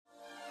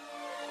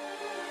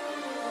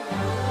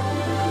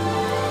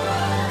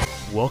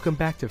Welcome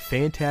back to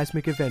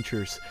Phantasmic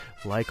Adventures.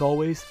 Like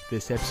always,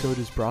 this episode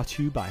is brought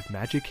to you by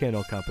Magic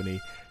Candle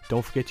Company.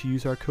 Don't forget to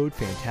use our code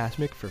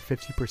Phantasmic for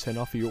 50%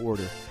 off of your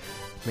order.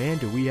 Man,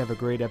 do we have a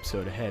great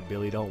episode ahead,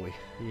 Billy, don't we?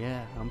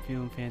 Yeah, I'm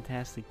feeling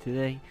fantastic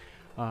today.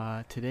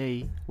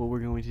 Today, what we're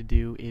going to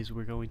do is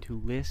we're going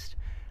to list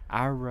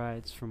our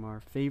rides from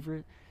our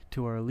favorite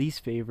to our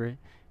least favorite.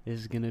 This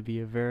is going to be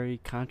a very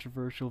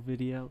controversial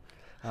video.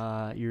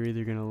 You're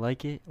either going to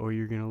like it or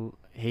you're going to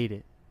hate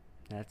it.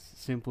 That's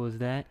simple as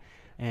that.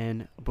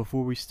 And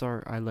before we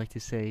start, I'd like to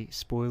say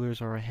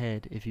spoilers are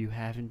ahead if you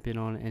haven't been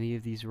on any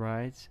of these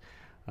rides.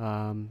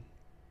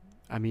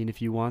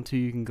 If you want to,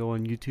 you can go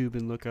on YouTube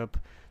and look up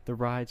the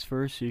rides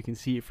first so you can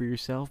see it for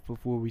yourself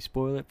before we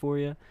spoil it for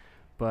you.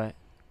 But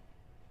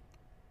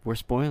we're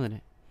spoiling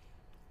it.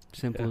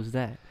 Simple as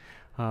that.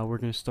 We're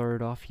going to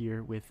start it off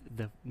here with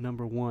the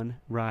number one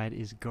ride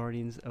is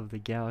Guardians of the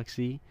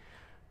Galaxy.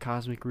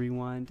 Cosmic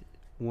Rewind,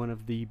 one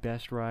of the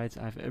best rides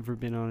I've ever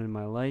been on in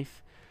my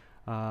life.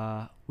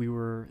 We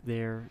were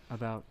there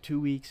about 2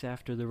 weeks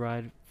after the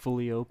ride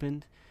fully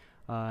opened,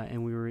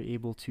 and we were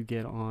able to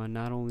get on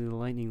not only the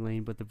Lightning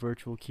Lane but the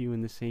virtual queue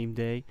in the same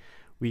day.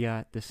 We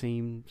got the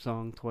same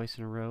song twice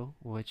in a row,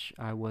 which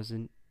I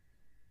wasn't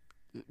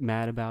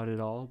mad about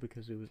at all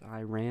because it was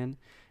I Ran,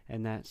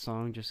 and that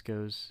song just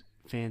goes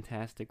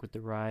fantastic with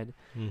the ride.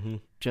 Mm-hmm.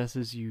 Just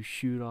as you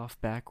shoot off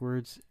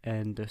backwards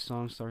and the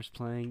song starts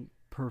playing,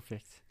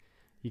 perfect.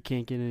 You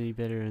can't get any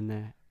better than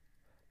that.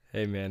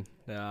 Hey man,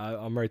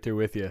 I'm right there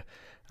with you.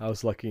 I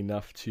was lucky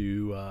enough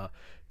to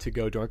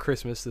go during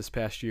Christmas this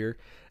past year,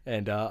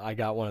 and I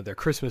got one of their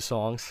Christmas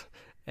songs.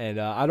 And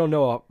I don't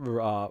know off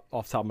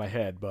the top of my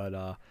head,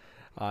 but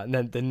and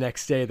then the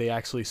next day they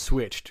actually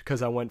switched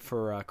because I went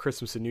for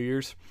Christmas and New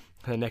Year's.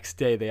 And the next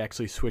day they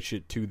actually switched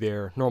it to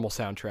their normal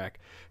soundtrack.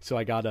 So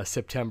I got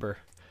September.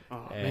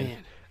 Oh man!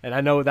 And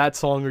I know that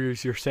song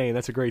you're saying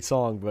that's a great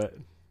song, but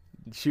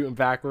shooting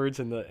backwards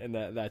in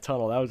that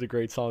tunnel, that was a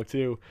great song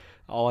too.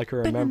 All I can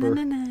remember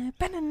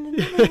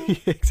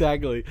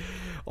exactly,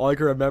 all I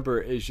can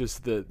remember is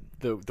just the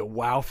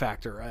wow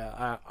factor.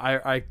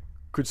 I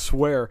could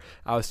swear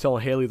I was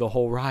telling Haley the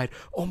whole ride,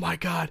 oh my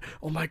god,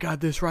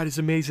 this ride is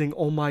amazing,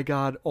 oh my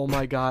god,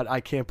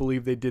 I can't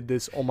believe they did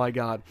this, oh my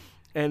god.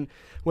 And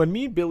when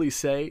me and Billy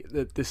say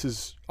that this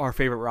is our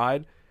favorite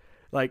ride,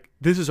 like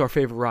this is our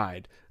favorite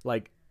ride,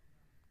 like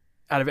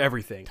out of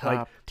everything,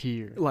 top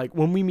tier. Like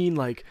when we mean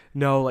like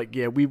no, like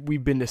yeah,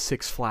 we've been to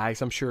Six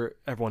Flags. I'm sure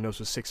everyone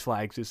knows what Six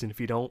Flags is, and if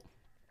you don't,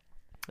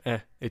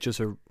 it's just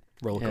a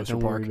roller coaster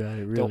don't park. Worry about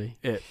it, really.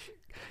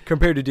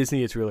 Compared to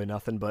Disney, it's really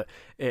nothing. But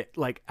it,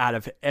 like, out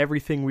of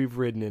everything we've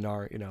ridden in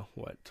our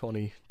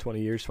 20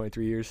 years,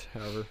 23 years,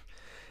 however,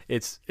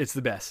 it's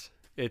the best.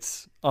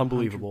 It's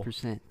unbelievable.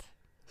 100%.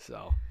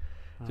 So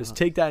just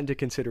take that into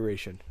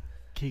consideration.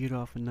 Kick it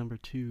off with number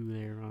 2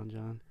 there, Ron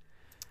John.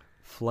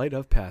 Flight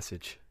of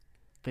Passage.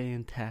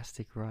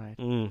 Fantastic ride.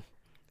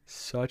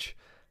 Such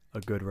a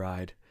good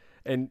ride.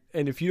 And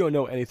if you don't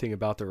know anything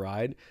about the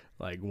ride,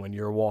 like when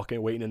you're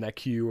waiting in that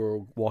queue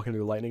or walking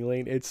through the Lightning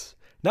Lane, it's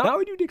not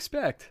what you'd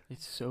expect.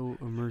 It's so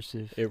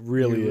immersive. It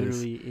really You're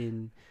is. literally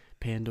in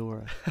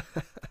Pandora.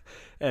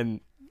 And,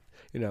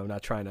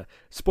 not trying to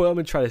spoil, I'm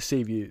going to try to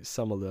save you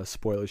some of the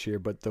spoilers here,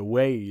 but the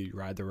way you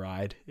ride the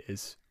ride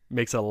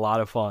makes it a lot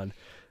of fun.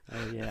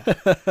 Oh, yeah.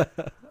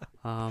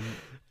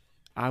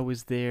 I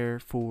was there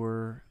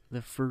for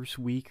the first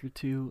week or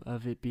two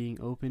of it being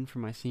open for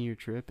my senior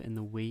trip, and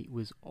the wait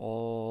was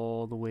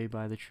all the way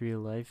by the Tree of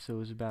Life, so it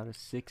was about a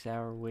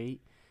 6-hour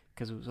wait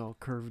because it was all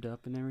curved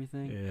up and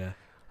everything.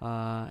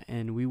 Yeah.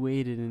 And we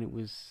waited, and it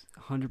was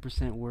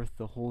 100% worth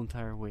the whole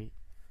entire wait.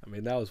 I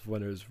mean, that was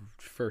when it was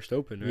first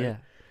open, right? Yeah.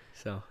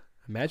 So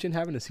imagine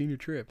having a senior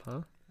trip,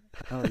 huh?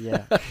 Oh,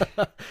 yeah.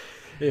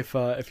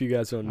 If you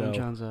guys don't know.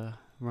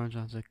 Ron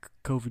John's a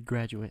COVID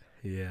graduate.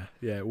 Yeah.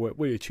 What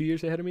are you, 2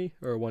 years ahead of me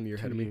or 1 year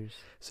ahead of me? 2 years.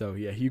 So,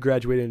 yeah, you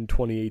graduated in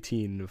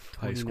 2018 of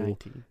high school.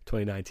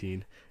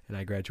 2019. And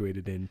I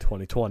graduated in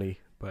 2020,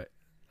 but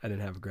I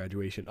didn't have a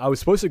graduation. I was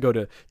supposed to go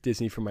to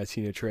Disney for my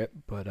senior trip,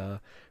 but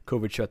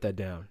COVID shut that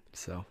down.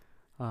 So,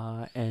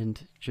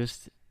 and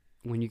just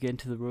when you get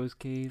into the Rose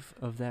Cave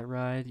of that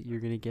ride, you're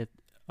going to get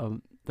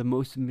the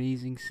most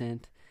amazing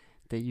scent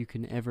that you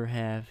can ever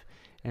have.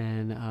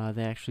 And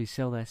they actually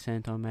sell that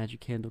scent on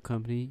Magic Candle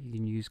Company. You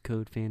can use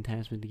code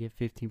Phantasmic to get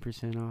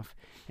 15% off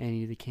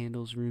any of the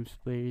candles, room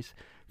sprays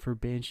for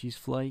Banshee's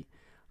Flight.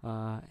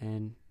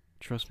 And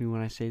trust me when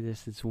I say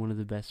this, it's one of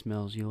the best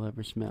smells you'll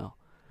ever smell.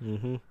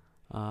 Mm-hmm.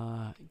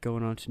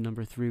 Going on to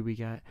number 3, we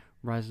got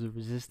Rise of the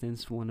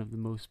Resistance, one of the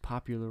most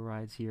popular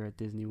rides here at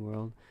Disney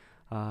World.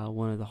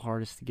 One of the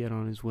hardest to get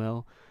on as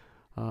well.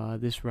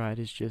 This ride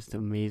is just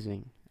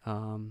amazing.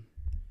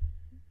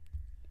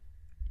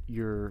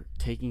 You're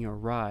taking a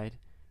ride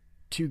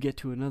to get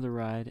to another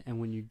ride, and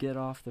when you get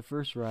off the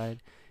first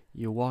ride,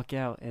 you walk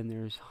out and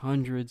there's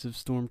hundreds of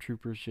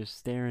stormtroopers just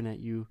staring at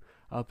you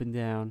up and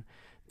down.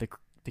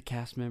 The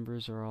cast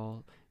members are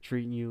all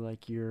treating you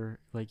like you're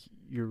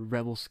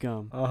rebel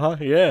scum.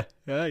 Yeah.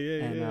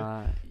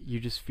 And you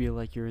just feel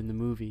like you're in the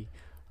movie.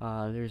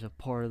 There's a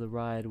part of the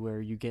ride where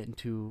you get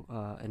into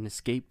an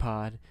escape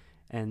pod,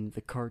 and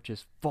the cart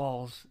just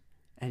falls,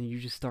 and you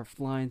just start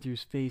flying through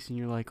space, and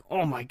you're like,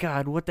 "Oh my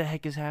God, what the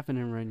heck is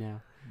happening right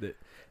now?"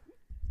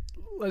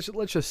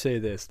 Let's just say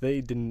this: they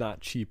did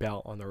not cheap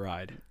out on the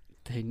ride.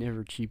 They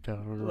never cheaped out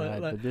on a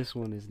ride, but this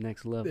one is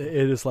next level. It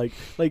is like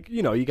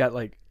you got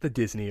like the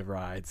Disney of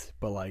rides,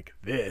 but like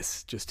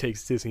this just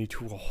takes Disney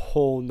to a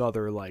whole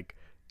nother like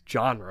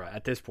genre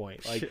at this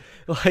point.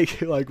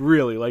 Like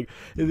really, like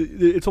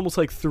it's almost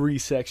like 3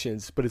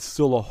 sections, but it's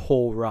still a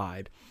whole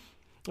ride.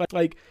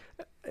 Like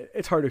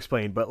it's hard to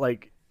explain, but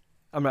like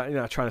I'm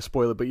not trying to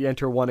spoil it, but you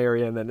enter one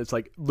area and then it's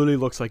like literally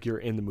looks like you're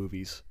in the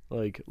movies,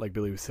 like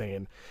Billy was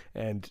saying,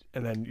 and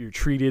then you're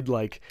treated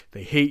like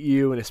they hate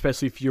you, and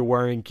especially if you're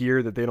wearing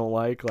gear that they don't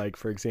like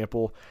for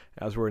example,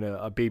 I was wearing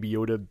a Baby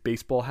Yoda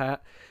baseball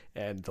hat,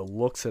 and the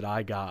looks that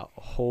I got,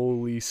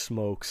 holy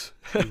smokes,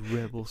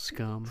 Rebel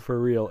scum, for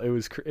real,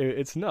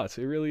 it's nuts,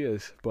 it really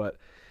is. But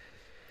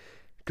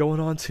going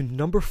on to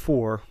number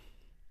 4,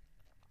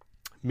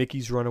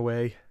 Mickey's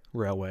Runaway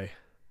Railway.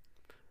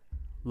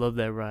 Love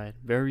that ride.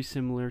 Very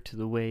similar to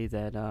the way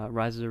that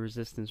Rise of the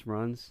Resistance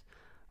runs.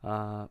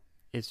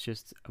 It's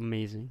just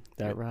amazing,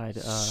 that ride.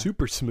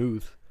 Super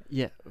smooth.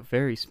 Yeah,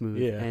 very smooth.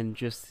 Yeah. And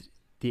just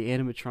the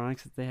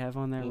animatronics that they have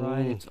on that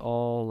ride, it's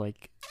all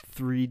like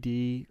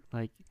 3D.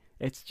 Like,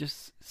 it's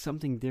just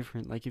something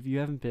different. Like, if you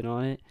haven't been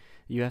on it,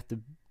 you have to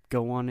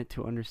go on it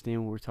to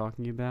understand what we're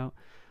talking about.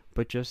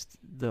 But just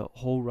the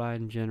whole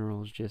ride in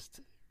general is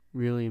just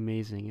really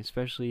amazing,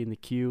 especially in the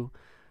queue.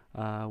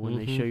 When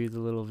they show you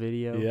the little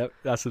video. Yep,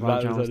 that's Ron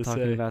about John what I was was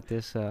talking say. about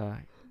this,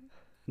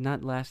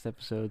 not last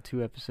episode,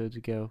 2 episodes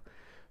ago,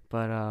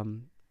 but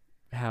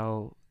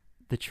how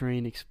the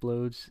train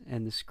explodes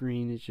and the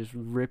screen is just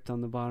ripped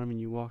on the bottom,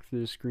 and you walk through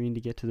the screen to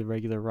get to the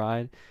regular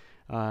ride.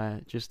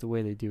 Just the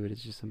way they do it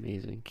is just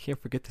amazing.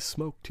 Can't forget the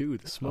smoke too.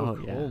 The smoke.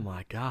 Oh, yeah. Oh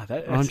my God,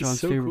 that's Ron just John's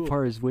so favorite cool.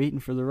 part is waiting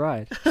for the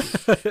ride.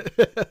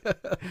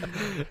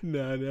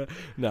 No.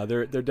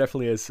 There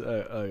definitely is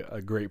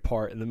a great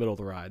part in the middle of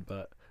the ride,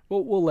 but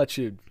we'll let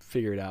you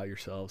figure it out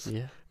yourselves.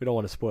 Yeah. We don't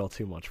want to spoil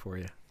too much for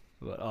you,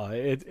 but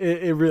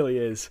it really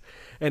is.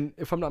 And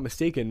if I'm not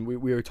mistaken, we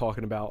were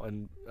talking about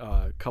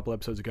a couple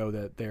episodes ago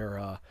that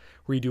they're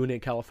redoing it in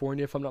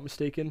California. If I'm not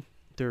mistaken,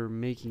 They're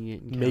making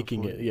it in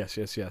making California.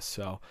 it. Yes.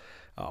 So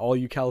all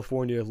you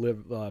California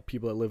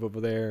people that live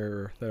over there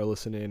or that are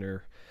listening,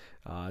 or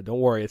don't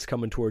worry, it's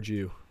coming towards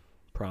you.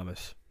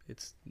 Promise.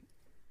 It's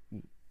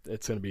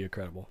going to be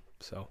incredible.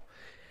 So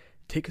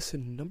take us to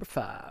number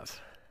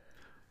 5.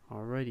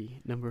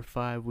 Alrighty, number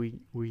 5, we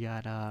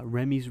got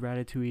Remy's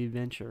Ratatouille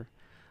Adventure.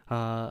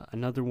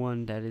 Another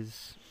one that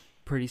is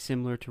pretty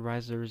similar to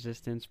Rise of the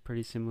Resistance,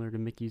 pretty similar to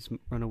Mickey's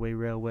Runaway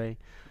Railway.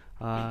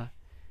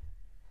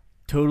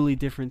 Totally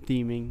different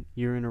theming.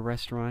 You're in a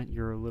restaurant,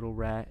 you're a little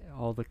rat,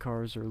 all the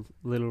cars are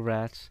little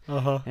rats,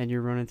 and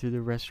you're running through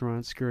the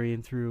restaurant,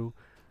 scurrying through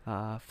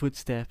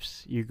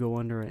footsteps. You go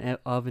under an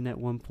oven at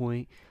one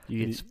point,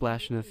 you get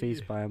splashed in the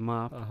face by a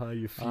mop.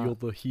 You feel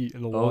the heat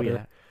in the Oh water.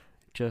 yeah,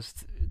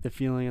 just the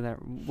feeling of that.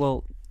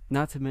 Well,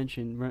 not to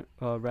mention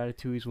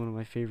Ratatouille is one of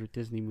my favorite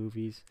Disney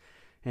movies,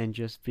 and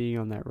just being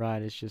on that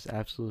ride is just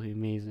absolutely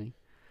amazing.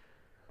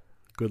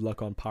 Good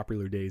luck on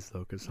popular days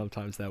though, because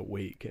sometimes that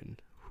wait can.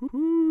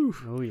 Woo-hoo.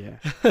 Oh yeah,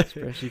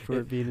 especially for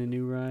it being a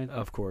new ride.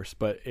 Of course,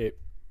 but it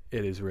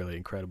is really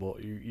incredible.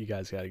 You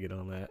guys got to get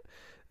on that.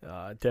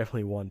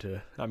 Definitely one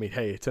to. I mean,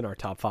 hey, it's in our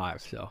top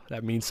 5, so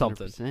that means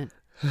something.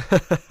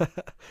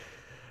 100%.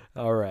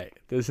 All right,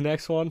 this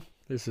next one.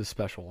 This is a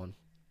special one.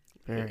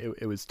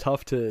 It was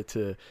tough to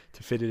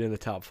fit it in the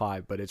top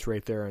 5, but it's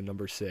right there on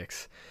number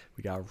 6.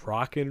 We got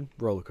Rockin'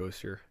 Roller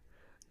Coaster.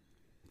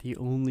 The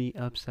only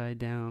upside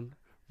down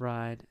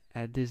ride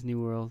at Disney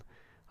World.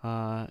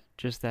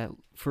 Just that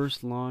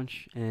first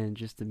launch and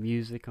just the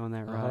music on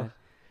that ride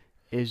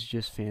is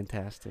just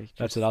fantastic.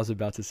 That's what I was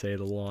about to say.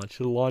 The launch.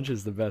 The launch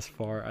is the best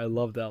part. I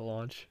love that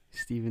launch.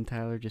 Steven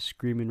Tyler just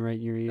screaming right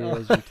in your ear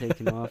as you're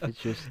taking off. It's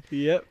just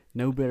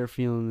no better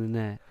feeling than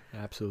that.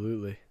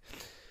 Absolutely.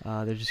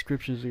 The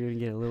descriptions are going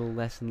to get a little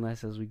less and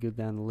less as we go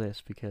down the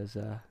list because,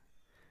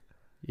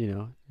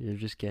 you're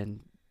just getting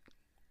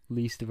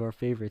least of our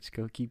favorites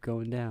keep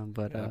going down.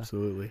 But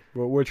absolutely.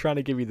 We're trying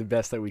to give you the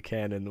best that we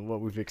can and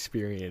what we've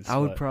experienced. I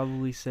would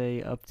probably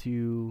say up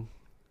to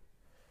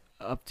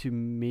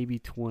maybe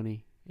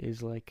 20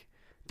 is like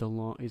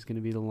is going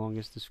to be the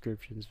longest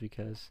descriptions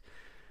because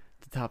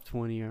the top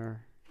 20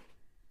 are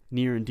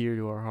near and dear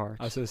to our hearts.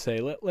 I was going to say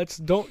let's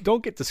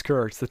don't get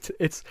discouraged.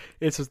 It's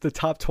the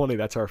top 20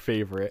 that's our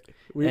favorite.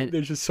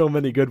 There's just so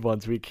many good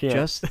ones we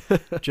can't.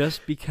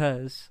 Just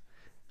because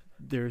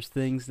there's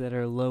things that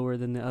are lower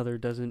than the other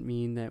doesn't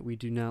mean that we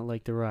do not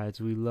like the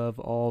rides. We love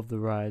all of the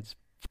rides,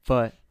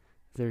 but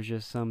there's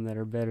just some that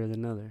are better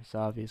than others,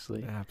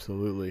 obviously.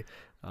 Absolutely.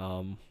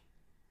 We'll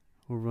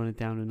run it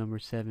down to number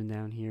 7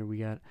 down here. We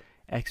got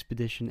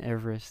Expedition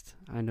Everest.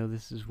 I know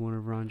this is one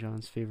of Ron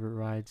John's favorite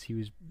rides. He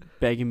was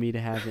begging me to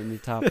have it in the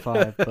top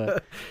 5,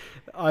 but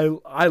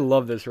I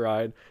love this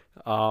ride.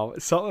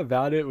 Something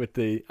about it with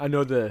I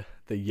know the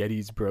the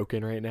Yeti's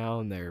broken right now,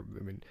 and they're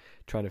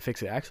trying to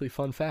fix it. Actually,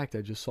 fun fact,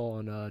 I just saw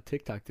on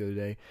TikTok the other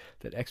day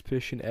that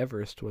Expedition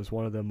Everest was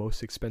one of the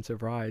most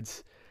expensive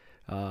rides,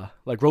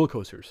 like roller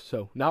coasters.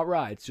 So not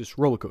rides, just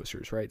roller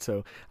coasters, right?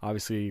 So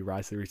obviously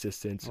Rise of the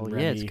Resistance and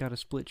Remy, it's got a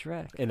split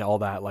track and all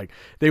that. Like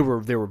they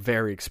were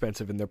very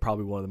expensive, and they're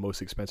probably one of the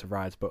most expensive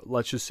rides. But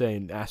let's just say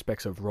in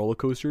aspects of roller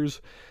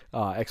coasters,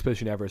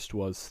 Expedition Everest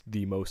was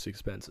the most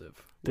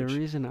expensive. The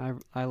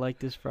reason I like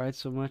this ride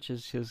so much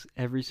is because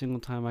every single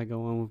time I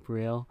go on with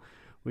Brielle,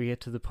 we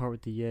get to the part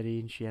with the Yeti,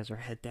 and she has her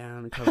head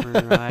down,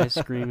 covering her eyes,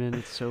 screaming.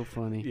 It's so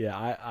funny. Yeah,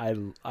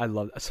 I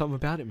love something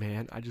about it,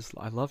 man.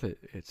 I love it.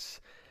 It's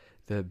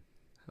I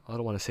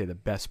don't want to say the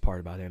best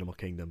part about Animal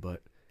Kingdom,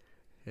 but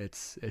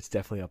it's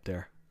definitely up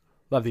there.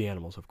 Love the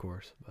animals, of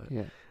course, but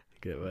yeah.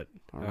 Good. But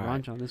all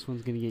right, John, this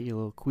one's gonna get you a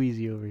little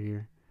queasy over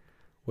here.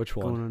 Which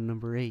one? Going on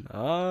number 8.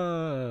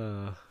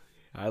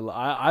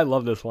 I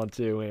love this one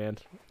too, man.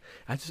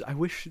 I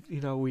wish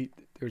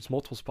there's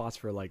multiple spots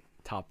for like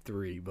top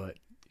 3, but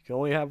you can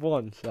only have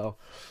one. So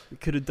we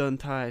could have done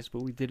ties,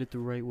 but we did it the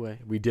right way.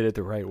 We did it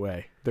the right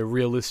way, the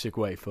realistic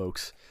way,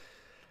 folks.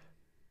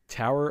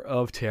 Tower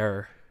of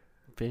Terror.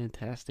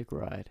 Fantastic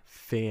ride.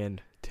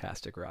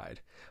 Fantastic ride.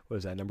 What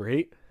is that, number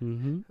 8?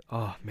 Mm-hmm.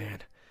 Oh man,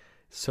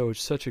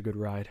 such a good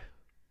ride.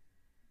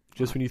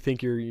 Just when you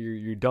think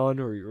you're done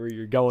or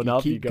you're going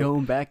up, you keep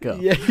going back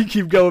up. Yeah, you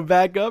keep going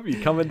back up.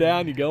 You're coming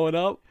down. You're going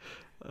up.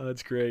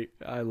 That's great.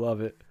 I love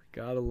it.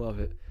 Gotta love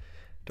it.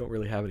 Don't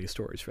really have any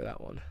stories for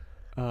that one.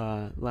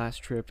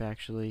 Last trip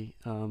actually,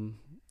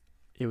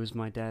 it was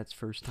my dad's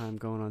first time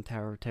going on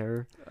Tower of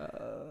Terror.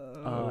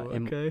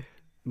 Okay.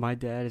 My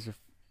dad is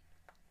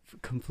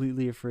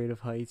completely afraid of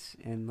heights,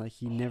 and like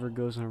he never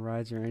goes on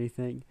rides or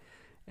anything.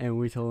 And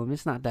we told him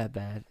it's not that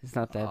bad. It's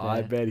not that bad.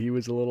 I bet he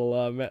was a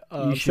little you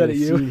upset at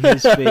you. Seen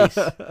his face.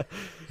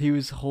 He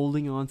was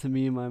holding on to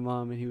me and my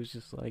mom, and he was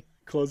just like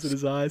closing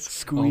his eyes,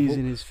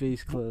 squeezing his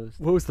face closed.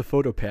 What was the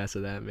photo pass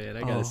of that, man?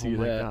 I gotta see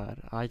that. Oh my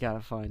god, I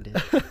gotta find it.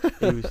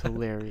 It was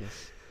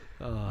hilarious.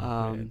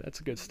 Man, that's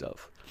good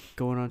stuff.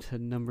 Going on to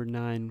number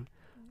 9,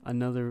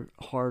 another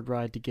hard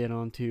ride to get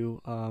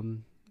onto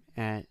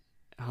at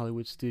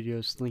Hollywood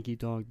Studios, Slinky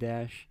Dog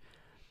Dash.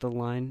 The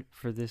line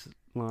for this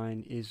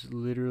line is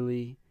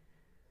literally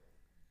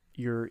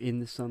you're in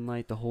the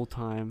sunlight the whole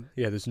time.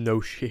 Yeah, there's no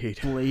shade.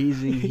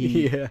 Blazing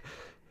heat. Yeah.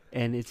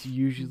 And it's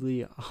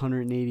usually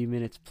 180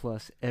 minutes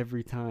plus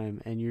every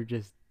time, and you're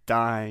just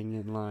dying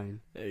in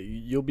line.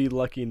 You'll be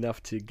lucky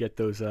enough to get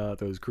those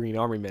Green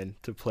Army men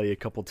to play a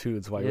couple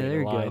tunes while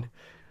you're in line.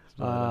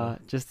 Go.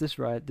 Just this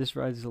ride. This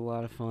ride is a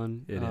lot of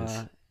fun. It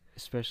is.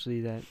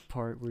 Especially that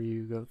part where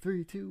you go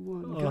 3, 2,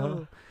 1,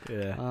 go.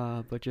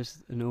 Yeah. But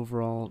just an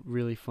overall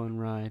really fun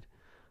ride.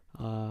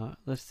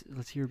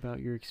 Let's hear about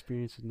your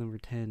experience with number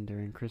 10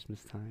 during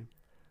Christmas time.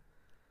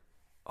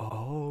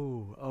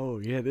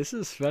 Oh yeah, this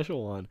is a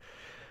special one.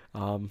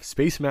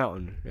 Space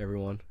Mountain,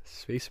 everyone.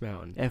 Space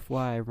Mountain.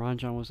 FYI, Ron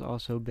John was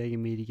also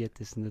begging me to get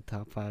this in the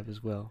top 5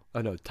 as well.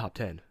 Oh no, top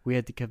 10. We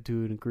had to come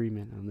to an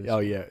agreement on this. Oh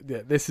yeah,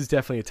 this is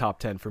definitely a top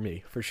 10 for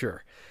me, for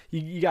sure.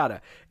 You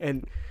gotta,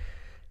 and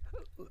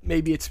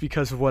maybe it's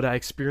because of what I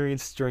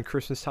experienced during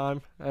Christmas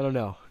time. I don't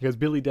know, because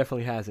Billy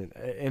definitely hasn't.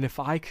 And if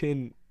I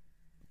can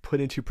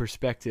put into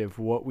perspective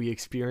what we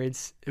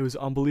experienced, it was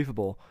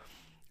unbelievable.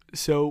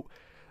 So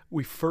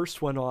we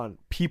first went on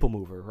People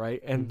Mover,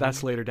 right? And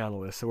that's later down the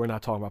list, so we're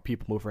not talking about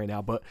People Mover right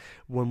now. But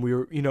when we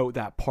were,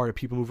 that part of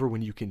People Mover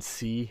when you can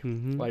see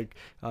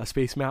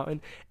Space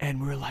Mountain, and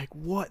we were like,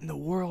 what in the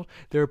world?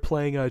 They're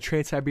playing a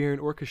Trans-Siberian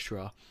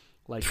Orchestra,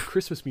 like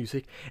Christmas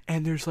music,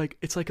 and there's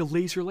it's like a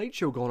laser light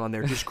show going on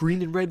there, just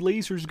green and red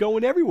lasers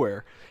going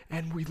everywhere.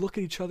 And we look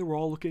at each other, we're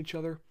all looking at each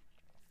other,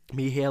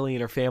 me, Haley,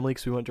 and her family,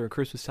 because we went during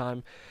Christmas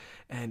time,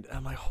 and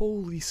I'm like,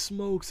 holy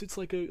smokes, it's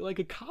like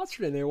a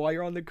concert in there while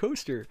you're on the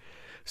coaster.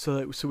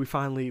 So we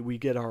finally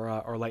get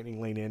our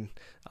lightning lane in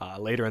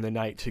later in the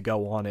night to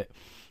go on it,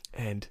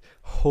 and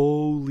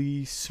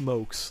holy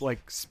smokes,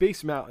 like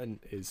Space Mountain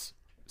is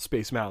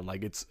Space Mountain,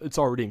 like it's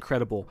already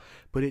incredible,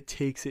 but it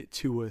takes it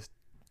to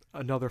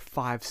another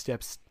 5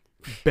 steps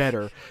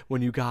better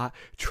when you got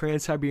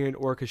Trans-Siberian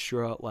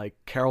Orchestra, like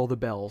Carol the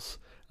Bells.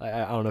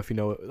 I don't know if you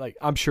know, like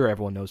I'm sure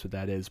everyone knows what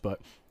that is,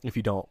 but if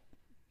you don't,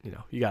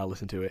 you gotta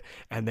listen to it.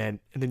 And then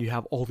you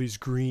have all these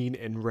green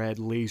and red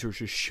lasers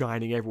just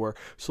shining everywhere.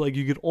 So like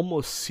you could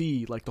almost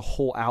see like the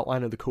whole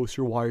outline of the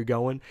coaster while you're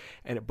going.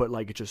 But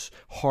like it's just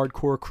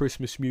hardcore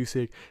Christmas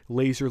music,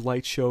 laser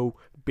light show,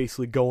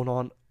 basically going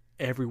on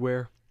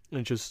everywhere,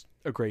 and just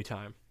a great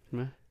time.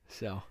 Yeah.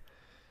 So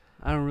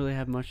I don't really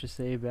have much to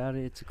say about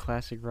it. It's a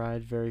classic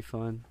ride, very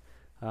fun,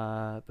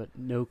 but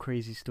no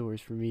crazy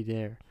stories for me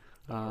there.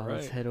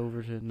 Let's head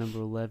over to number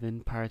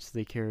 11, Pirates of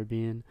the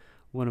Caribbean.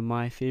 One of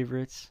my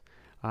favorites.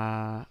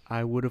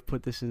 I would have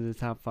put this in the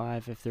top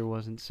 5 if there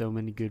wasn't so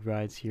many good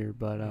rides here.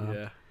 But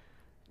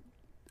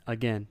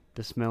again,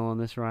 the smell on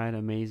this ride,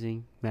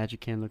 amazing. Magic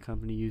Candle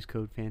Company, use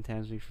code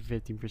Phantasmic for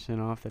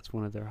 15% off. That's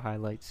one of their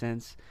highlight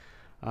scents.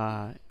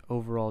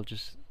 Overall,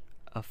 just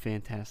a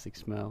fantastic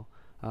smell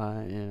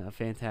and a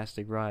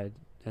fantastic ride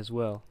as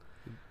well.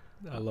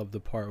 I love the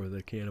part with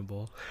the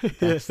cannonball.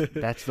 That's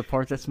the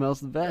part that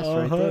smells the best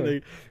right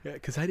there.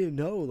 Because I didn't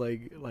know,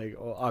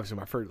 well, obviously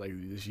my first,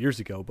 this years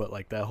ago, but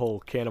like that whole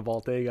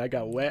cannonball thing, I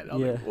got wet. I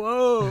was like,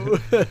 whoa.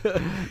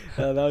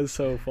 That was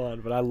so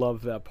fun. But I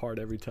love that part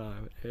every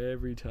time.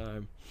 Every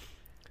time.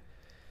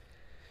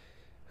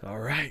 All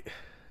right.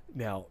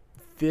 Now,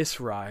 this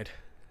ride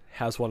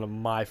has one of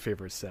my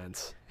favorite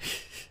scents.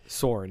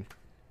 Soarin'.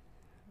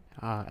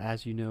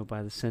 As you know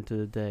by the scent of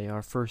the day,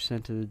 our first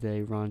scent of the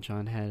day, Ron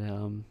John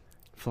had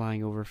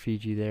flying over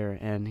Fiji there,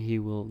 and he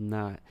will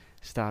not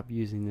stop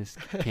using this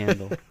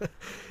candle.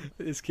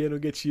 This candle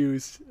gets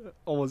used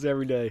almost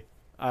every day.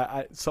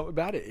 Something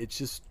about it, it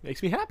just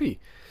makes me happy.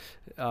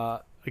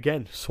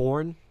 Again,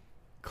 Soarin',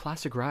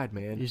 classic ride,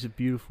 man. It's a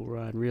beautiful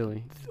ride,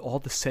 really. All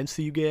the scents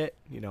that you get,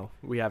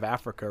 we have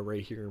Africa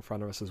right here in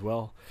front of us as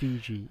well.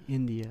 Fiji,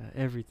 India,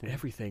 everything.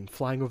 Everything.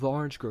 Flying over the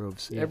orange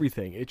groves,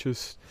 everything. It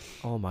just,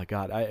 oh my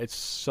God, it's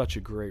such a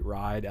great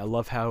ride. I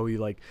love how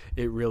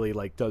it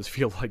really does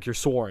feel like you're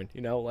soaring,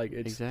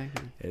 it's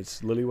exactly.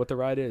 It's literally what the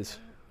ride is.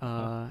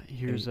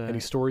 Here's any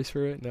stories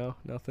for it? No,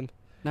 nothing.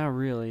 Not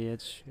really.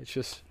 It's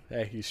just,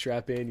 hey, you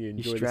strap in, you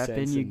enjoy the strap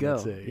scents, in, you and go.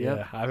 That's it.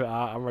 Yep. Yeah,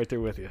 I'm right there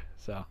with you.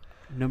 So.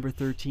 Number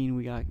 13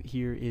 we got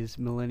here is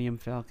Millennium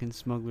Falcon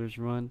Smuggler's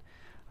Run.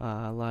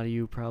 A lot of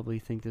you probably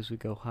think this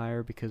would go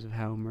higher because of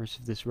how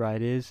immersive this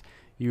ride is.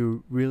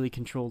 You really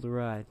control the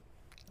ride.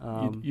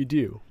 You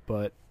do,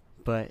 but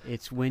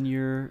it's when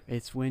you're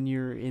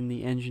in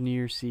the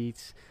engineer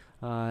seats,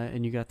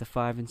 and you got the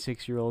 5 and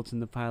 6 year olds in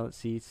the pilot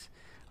seats,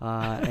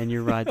 and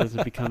your ride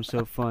doesn't become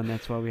so fun.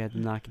 That's why we had to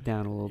knock it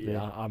down a little bit.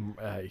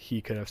 Yeah,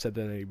 he couldn't have said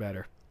that any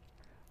better.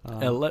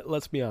 And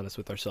let's be honest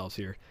with ourselves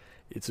here.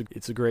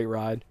 It's a great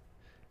ride.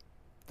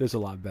 There's a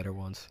lot better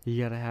ones.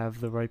 You gotta have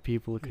the right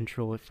people to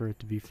control it for it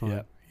to be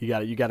fun. Yeah,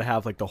 you gotta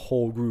have the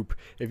whole group.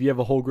 If you have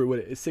a whole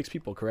group, it's 6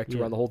 people, correct? To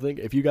run the whole thing.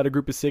 If you got a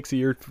group of 6 that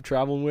you're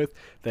traveling with,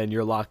 then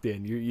you're locked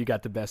in. You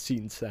got the best seat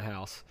in the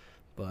house.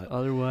 But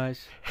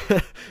otherwise,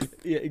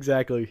 yeah,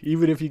 exactly.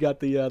 Even if you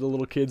got the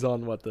little kids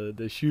on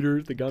the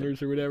shooters, the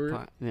gunners or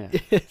whatever,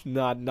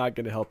 not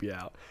gonna help you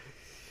out.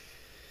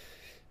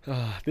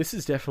 This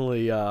is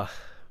definitely. I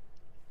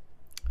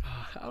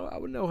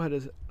wouldn't know how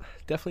to.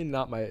 Definitely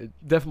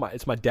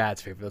it's my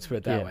dad's favorite. Let's put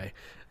it that way.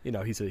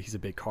 He's a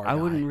big car guy. I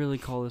wouldn't really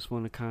call this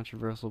one a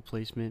controversial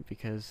placement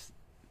because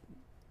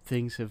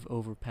things have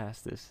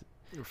overpassed this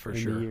for in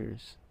sure. the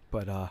years.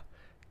 But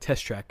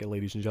Test Track,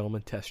 ladies and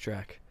gentlemen, Test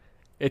Track.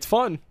 It's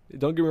fun.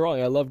 Don't get me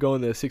wrong. I love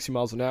going to 60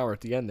 miles an hour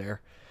at the end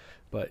there.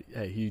 But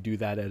hey, you do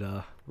that at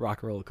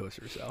Rock and Roller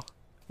Coaster. So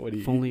what do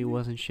you? If only it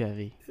wasn't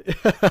Chevy.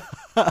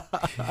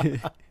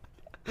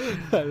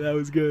 That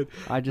was good.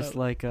 I just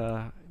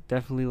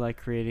definitely like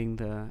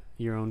creating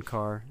your own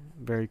car.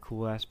 Very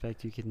cool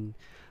aspect. You can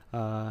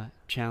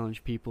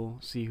challenge people,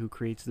 see who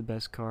creates the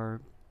best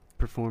car,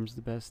 performs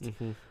the best.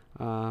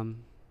 Mm-hmm.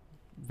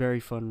 Very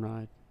fun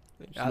ride.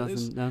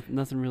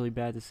 Nothing really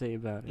bad to say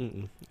about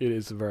it. It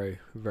is a very,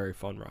 very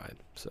fun ride.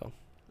 So,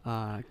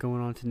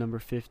 going on to number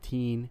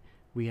 15,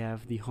 we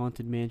have the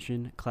Haunted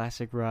Mansion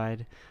classic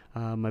ride.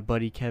 My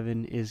buddy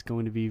Kevin is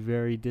going to be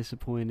very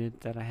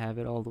disappointed that I have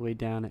it all the way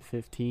down at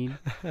 15.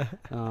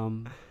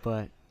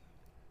 But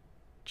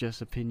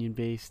just opinion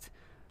based.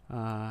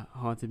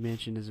 Haunted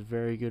Mansion is a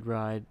very good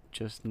ride,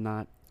 just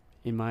not,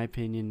 in my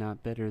opinion,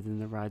 not better than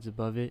the rides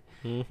above it.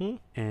 Mm-hmm.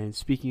 And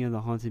speaking of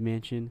the Haunted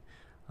Mansion,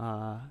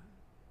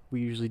 we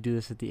usually do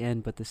this at the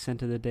end, but the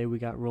scent of the day we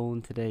got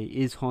rolling today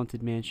is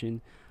Haunted Mansion,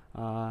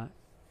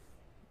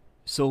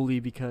 solely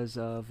because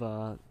of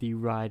the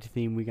ride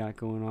theme we got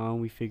going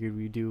on. We figured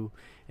we'd do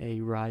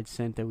a ride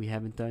scent that we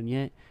haven't done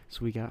yet,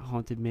 so we got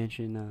Haunted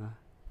Mansion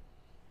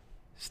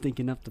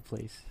stinking up the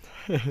place.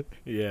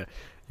 Yeah,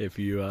 if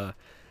you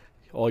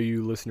all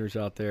you listeners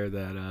out there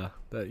that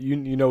you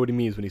know what he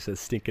means when he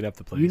says stinking up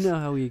the place. You know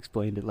how he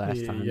explained it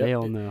last time. Yep. They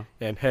all know.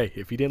 And hey,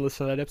 if you didn't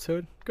listen to that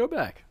episode, go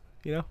back.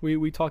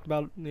 We talked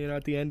about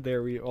at the end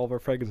there all of our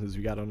fragrances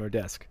we got on our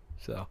desk.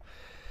 So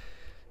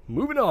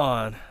moving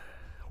on,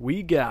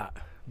 we got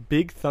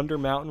Big Thunder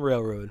Mountain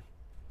Railroad.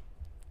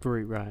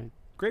 Great ride.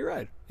 Great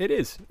ride. It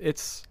is.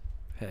 It's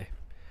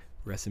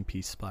rest in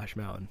peace Splash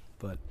Mountain.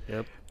 But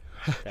yep.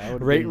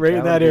 Right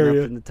in that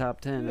area. Up in the top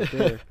 10 right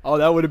there. Oh,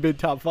 that would have been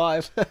top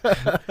 5.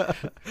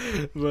 But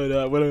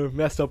would have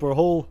messed up our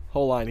whole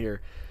line here.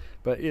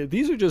 But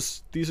these are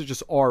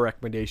just our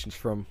recommendations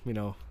from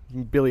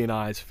Billy and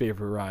I's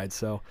favorite rides.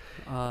 So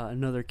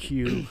another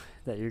cue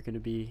that you're going to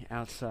be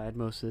outside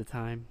most of the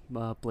time,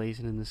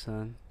 blazing in the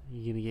sun.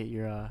 You're going to get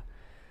your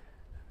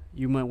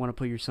you might want to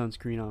put your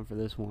sunscreen on for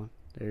this one.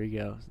 There you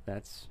go.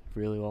 That's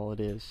really all it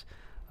is.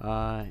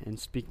 And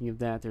speaking of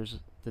that, there's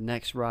the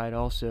next ride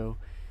also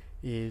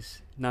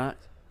is not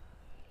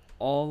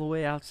all the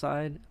way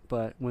outside,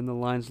 but when the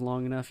line's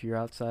long enough, you're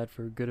outside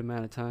for a good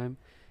amount of time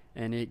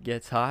and it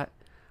gets hot.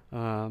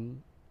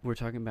 We're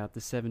talking about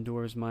the Seven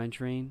Dwarfs Mine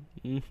Train.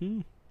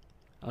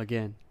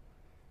 Again,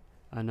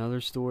 another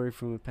story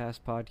from a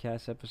past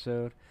podcast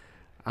episode.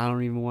 I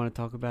don't even want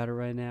to talk about it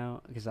right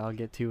now because I'll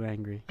get too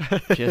angry.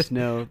 Just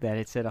know that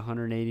it said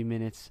 180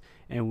 minutes,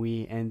 and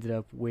we ended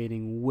up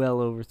waiting well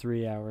over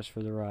 3 hours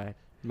for the ride.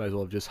 Might as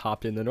well have just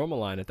hopped in the normal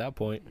line at that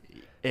point.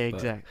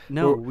 Exactly.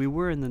 No, we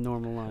were in the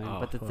normal line,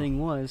 but the thing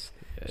was,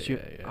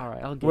 all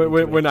right, I'll get into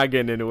it. We're not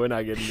getting into it. We're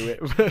not getting into it.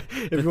 If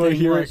the you want to thing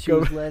hear was, it, she go.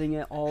 was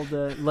letting all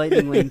the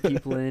lightning lane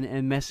people in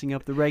and messing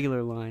up the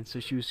regular line, so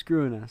she was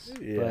screwing us.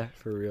 Yeah, But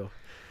for real.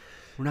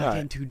 we're not All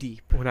getting right. too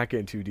deep. We're not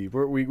getting too deep.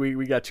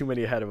 We got too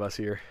many ahead of us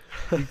here.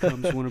 Here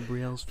comes one of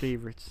Brielle's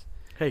favorites.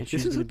 Hey, And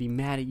she's this is going to be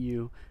mad at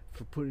you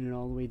for putting it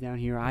all the way down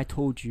here. I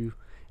told you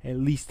at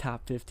least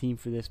top 15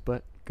 for this,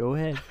 but go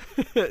ahead.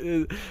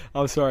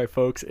 I'm sorry,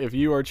 folks. If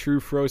you are true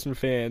Frozen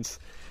fans,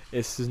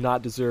 this does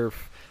not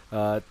deserve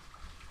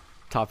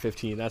top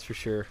 15. That's for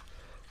sure.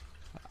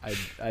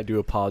 I do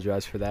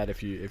apologize for that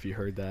if you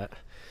heard that.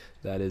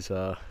 That is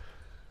well,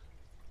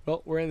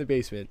 we're in the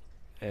basement,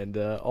 and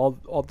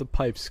all the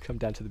pipes come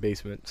down to the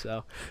basement.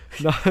 So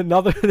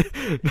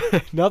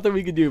nothing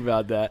we can do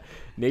about that.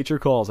 Nature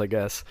calls, I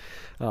guess.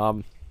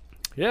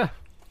 Yeah.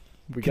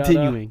 We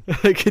Continuing.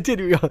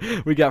 Continuing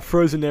on. We got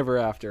Frozen Ever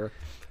After.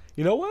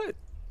 You know what?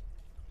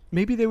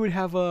 Maybe they would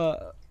have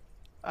a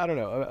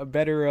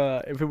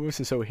better if it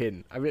wasn't so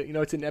hidden. I mean,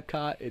 it's in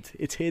Epcot.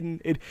 It's hidden.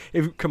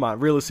 Come on,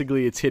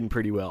 realistically, it's hidden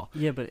pretty well.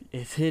 Yeah, but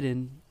it's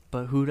hidden.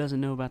 But who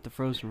doesn't know about the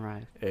Frozen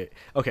ride?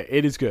 Okay,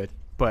 it is good,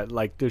 but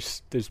like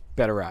there's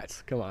better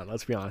rides. Come on,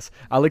 let's be honest.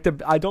 I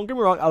don't get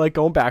me wrong. I like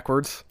going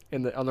backwards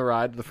on the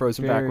ride, the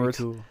Frozen Very backwards.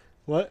 cool.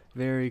 What?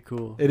 Very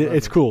cool.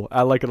 It's cool.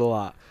 I like it a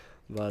lot.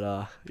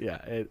 But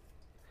yeah,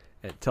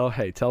 tell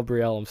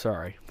Brielle I'm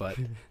sorry, but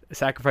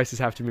sacrifices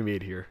have to be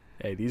made here.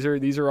 Hey, these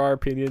are our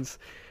opinions.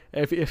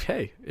 If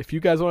you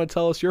guys want to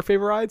tell us your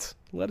favorite rides,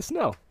 let us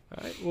know.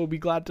 All right, we'll be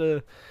glad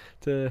to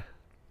I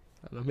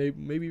don't know,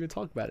 maybe even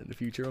talk about it in the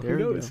future. There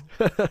Who we knows?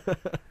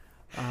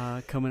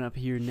 Coming up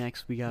here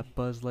next, we got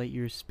Buzz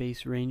Lightyear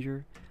Space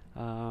Ranger.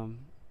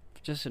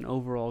 Just an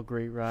overall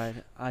great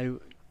ride.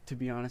 To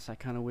be honest, I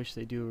kind of wish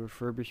they do a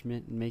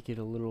refurbishment and make it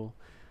a little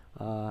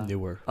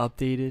newer,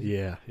 updated.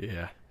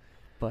 Yeah.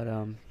 But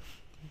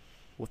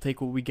we'll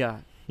take what we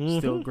got.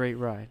 Still a great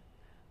ride.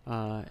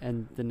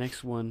 And the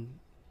next one,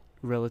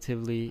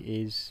 relatively,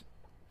 is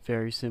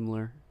very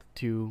similar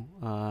to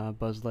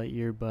Buzz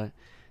Lightyear, but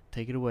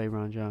take it away,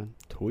 Ron John.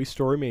 Toy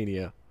Story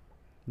Mania.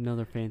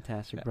 Another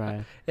fantastic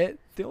ride.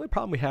 The only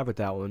problem we have with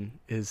that one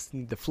is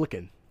the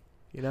flicking.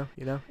 It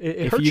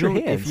If hurts you your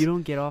don't, hands. if you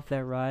don't get off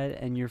that ride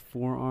and your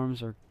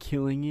forearms are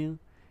killing you,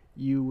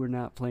 you were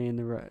not playing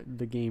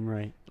the game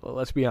right. Well,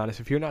 let's be honest.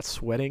 If you're not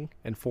sweating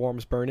and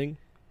forearms burning,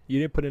 you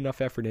didn't put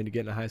enough effort in to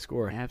get a high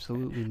score.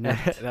 Absolutely not.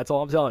 That's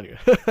all I'm telling you.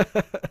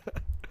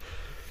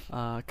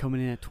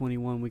 Coming in at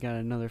 21, we got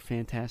another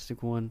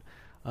fantastic one,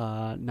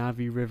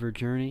 Navi River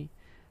Journey.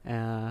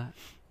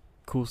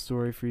 Cool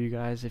story for you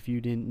guys. If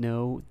you didn't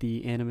know,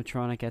 the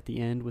animatronic at the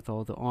end with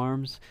all the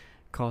arms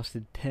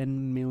costed $10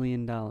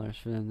 million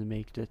for them to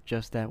make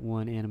just that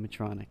one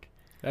animatronic.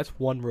 That's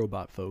one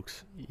robot,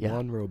 folks. Yeah.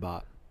 One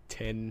robot.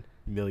 $10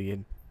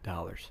 million.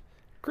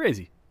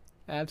 Crazy.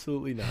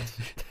 Absolutely nuts.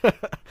 All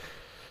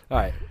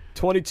right.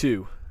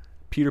 22.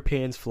 Peter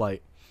Pan's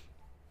Flight.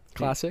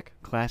 Classic.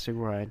 Classic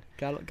ride.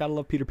 Gotta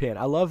love Peter Pan.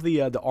 I love the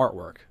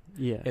artwork.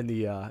 Yeah. In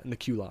the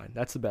queue line.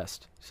 That's the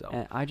best. So.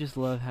 And I just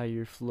love how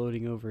you're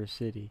floating over a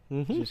city.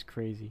 Mhm. It's just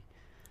crazy.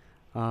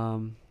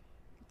 Again,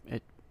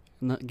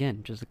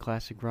 just a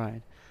classic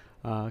ride.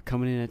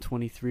 Coming in at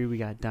 23, we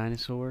got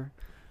Dinosaur.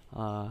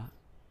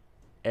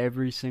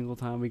 Every single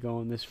time we go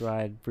on this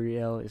ride,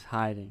 Brielle is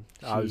hiding.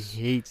 She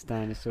hates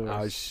dinosaurs.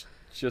 I was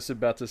just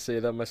about to say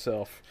that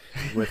myself.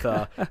 With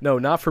no,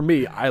 not for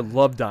me. I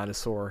love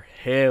Dinosaur.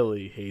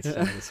 Haley hates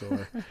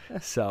Dinosaur.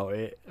 So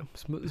it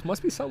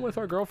must be something with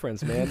our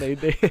girlfriends, man.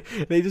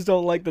 They just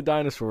don't like the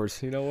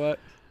dinosaurs. You know what?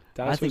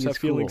 Dinosaurs have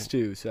feelings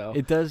too. So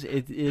it does.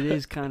 It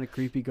is kind of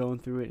creepy going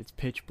through it. It's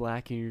pitch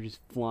black and you're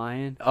just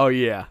flying. Oh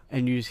yeah.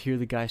 And you just hear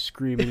the guy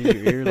screaming in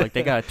your ear. Like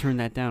they gotta turn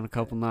that down a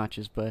couple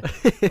notches. But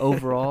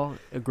overall,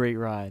 a great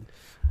ride.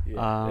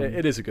 Yeah,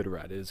 it is a good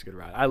ride. It is a good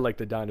ride. I like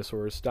the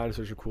dinosaurs.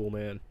 Dinosaurs are cool,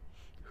 man.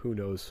 Who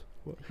knows?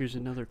 Here's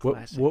another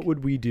classic. What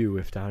would we do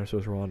if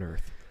dinosaurs were on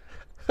Earth?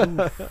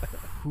 Oof,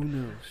 who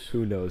knows?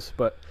 Who knows?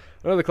 But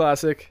another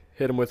classic.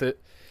 Hit him with it.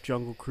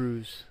 Jungle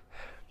Cruise.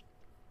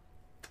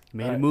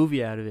 Made a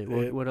movie out of it.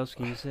 What else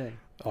can you say?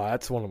 Oh,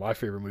 that's one of my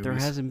favorite movies. There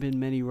hasn't been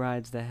many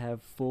rides that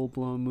have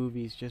full-blown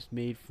movies just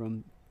made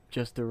from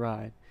just a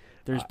ride.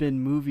 There's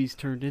been movies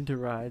turned into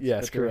rides,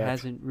 yes, but there correct.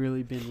 hasn't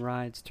really been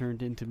rides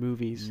turned into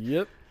movies.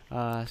 Yep.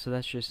 So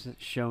that's just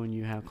showing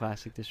you how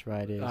classic this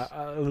ride is.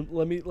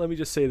 Let me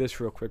just say this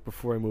real quick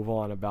before I move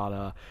on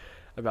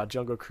about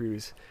Jungle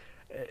Cruise.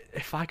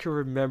 If I could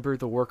remember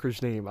the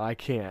worker's name, I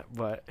can't,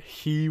 but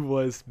he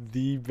was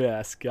the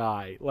best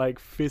guy, like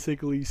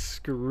physically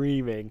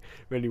screaming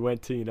when he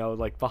went to,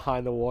 like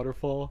behind the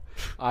waterfall.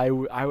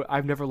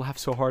 I've never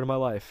laughed so hard in my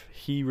life.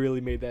 He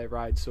really made that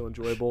ride so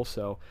enjoyable.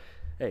 So,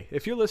 hey,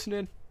 if you're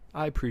listening,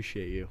 I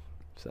appreciate you.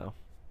 So,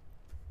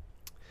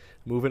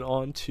 moving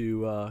on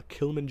to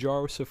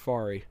Kilimanjaro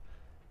Safari.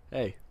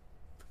 hey,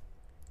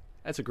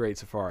 that's a great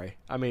safari.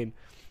 I mean,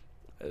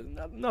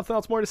 nothing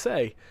else more to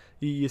say.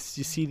 You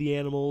see the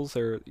animals,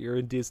 or you're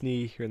in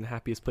Disney. You're in the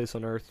happiest place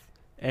on earth.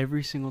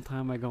 Every single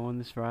time I go on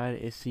this ride,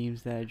 it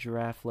seems that a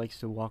giraffe likes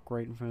to walk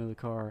right in front of the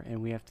car,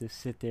 and we have to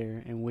sit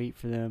there and wait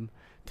for them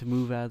to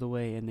move out of the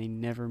way, and they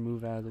never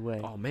move out of the way.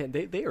 Oh man,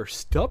 they are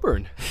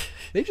stubborn.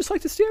 They just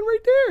like to stand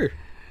right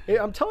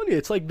there. I'm telling you,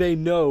 it's like they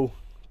know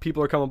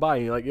people are coming by,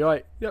 and you're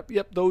like,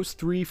 yep, those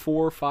 3,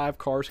 4, 5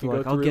 cars can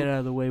go through. I'll get out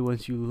of the way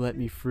once you let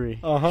me free.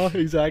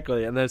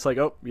 Exactly. And then it's like,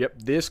 oh, yep,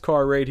 this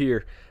car right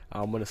here,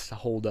 I'm gonna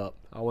hold up.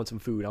 I want some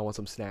food. I want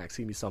some snacks.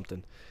 Give me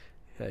something.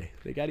 Hey,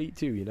 they gotta eat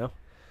too, you know.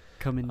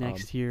 Coming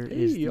next here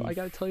is I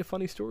gotta tell you a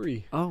funny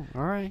story. Oh,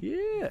 all right.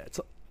 Yeah, it's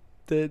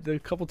the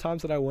couple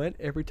times that I went,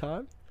 every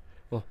time.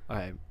 Well,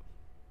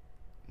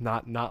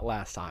 not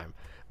last time,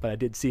 but I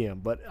did see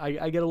him. But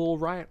I get a little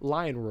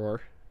lion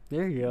roar.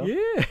 There you go.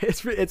 Yeah,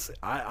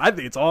 I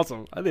think it's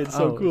awesome. I think it's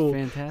so cool.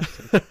 It's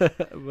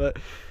fantastic. But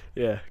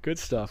yeah, good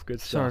stuff.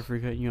 Sorry for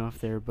cutting you off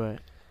there, but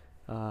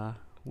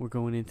we're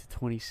going into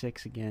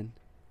 26 again.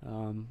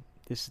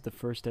 This is the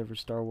first ever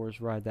Star Wars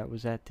ride that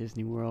was at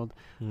Disney World,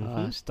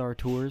 Star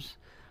Tours.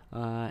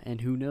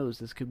 And who knows,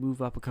 this could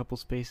move up a couple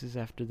spaces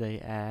after they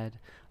add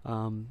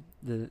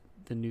the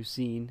new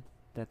scene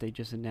that they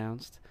just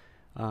announced.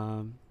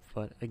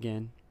 But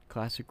again,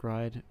 classic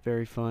ride,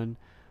 very fun.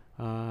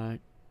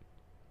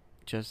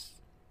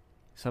 Just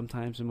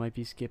sometimes it might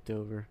be skipped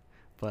over,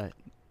 but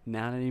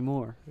not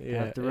anymore.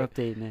 Yeah, after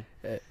updating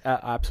it.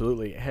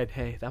 Absolutely.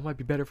 Hey, that might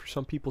be better for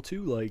some people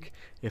too. Like,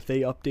 if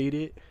they update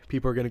it,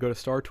 people are going to go to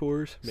Star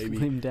Tours. Maybe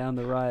slim down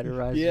the ride or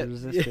Rise of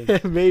Resistance.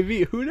 Yeah,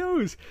 maybe. Who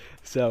knows?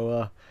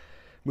 So,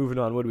 moving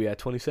on. What are we at?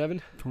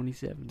 27?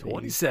 27.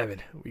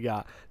 27. We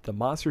got the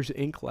Monsters,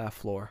 Inc. laugh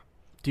floor.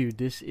 Dude,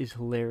 this is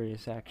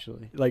hilarious,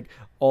 actually. Like,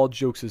 all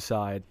jokes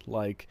aside,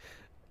 like,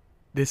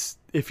 this,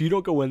 if you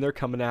don't go in there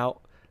coming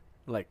out,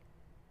 like,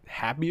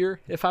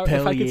 happier, if I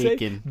could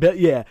say. But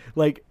yeah,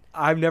 like,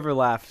 I've never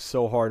laughed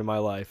so hard in my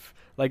life.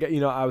 Like, you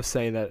know, I was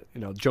saying that,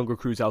 you know, Jungle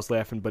Cruise, I was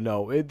laughing, but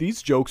no,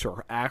 these jokes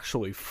are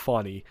actually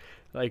funny.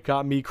 Like,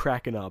 got me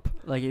cracking up.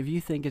 Like, if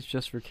you think it's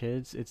just for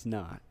kids, it's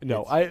not.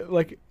 No,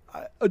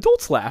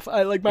 adults laugh.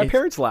 My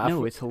parents laugh.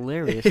 No, it's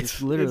hilarious.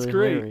 It's literally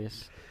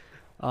hilarious.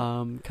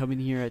 Coming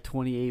here at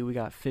 28, we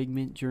got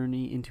Figment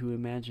Journey into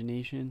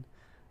Imagination.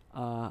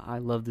 I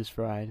love this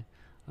ride.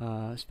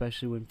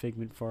 Especially when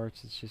Figment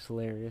farts, it's just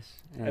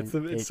hilarious. And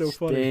it's so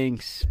funny.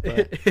 Stinks,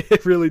 but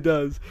it really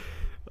does.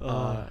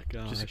 Oh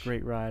gosh, just a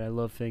great ride. I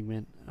love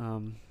Figment.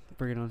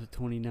 Bring it on to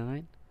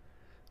 29.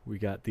 We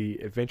got the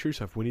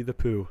Adventures of Winnie the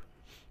Pooh.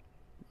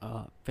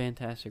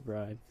 Fantastic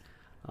ride.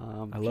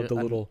 I love the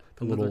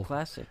little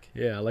classic.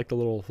 Yeah, I like the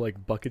little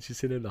like buckets you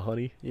sit in, the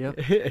honey.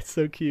 Yep, it's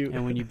so cute.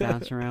 And when you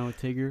bounce around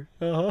with Tigger.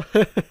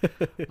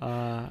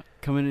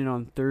 Coming in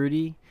on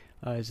 30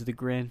 is the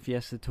Grand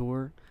Fiesta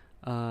Tour.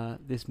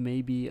 This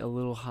may be a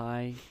little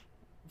high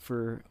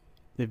for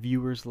the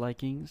viewers'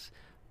 likings,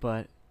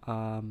 but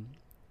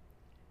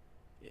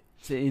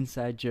it's an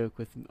inside joke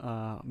with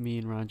me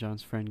and Ron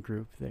John's friend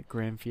group that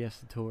Grand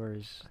Fiesta Tour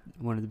is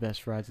one of the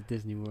best rides at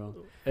Disney World.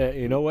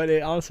 You know what?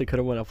 It honestly could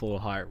have went up a little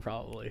higher,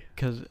 probably.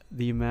 Because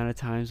the amount of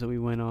times that we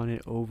went on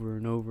it over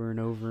and over and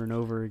over and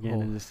over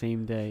again in the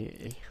same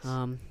day.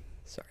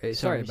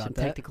 Sorry about some that.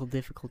 Technical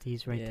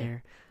difficulties right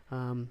there.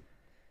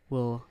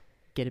 We'll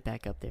get it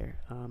back up there.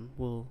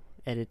 We'll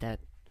edit that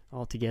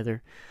all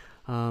together.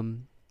 What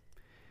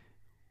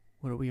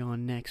are we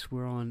on next?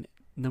 We're on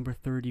number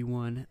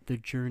 31, The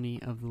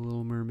Journey of the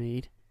Little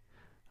Mermaid.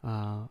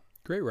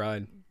 Great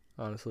ride,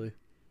 honestly.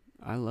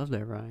 I love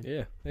that ride.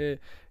 Yeah,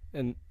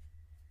 and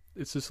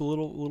it's just a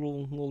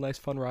little nice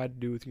fun ride to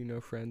do with, you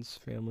know, friends,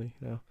 family.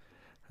 You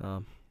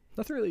know,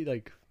 nothing really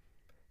like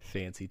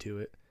fancy to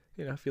it.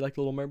 You know, if you like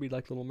the Little Mermaid,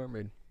 like the Little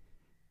Mermaid.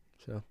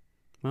 So,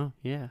 well,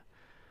 yeah.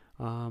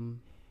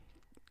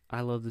 I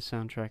love the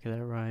soundtrack of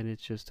that ride.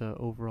 It's just an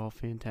overall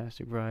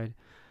fantastic ride.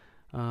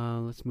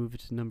 Let's move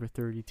it to number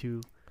 32.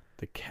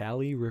 The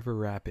Kali River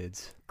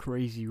Rapids.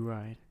 Crazy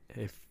ride.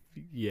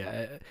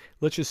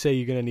 Let's just say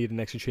you're going to need an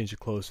extra change of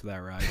clothes for that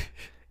ride.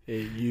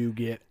 You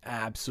get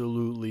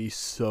absolutely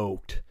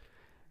soaked.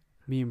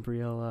 Me and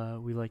Brielle,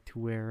 we like to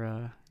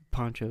wear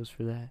ponchos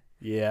for that.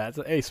 Yeah,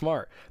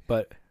 smart.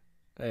 But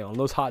hey, on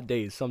those hot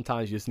days,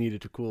 sometimes you just need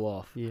it to cool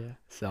off. Yeah.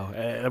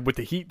 So with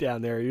the heat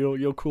down there,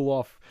 you'll cool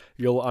off.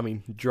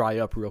 Dry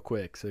up real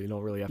quick, so you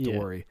don't really have to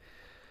worry.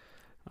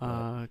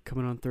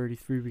 Coming on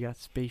 33, we got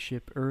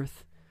Spaceship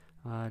Earth.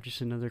 Just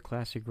another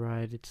classic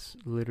ride. It's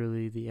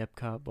literally the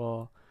Epcot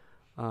ball.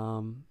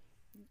 And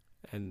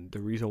the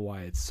reason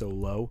why it's so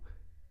low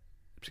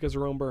is because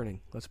of Rome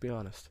burning. Let's be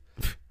honest.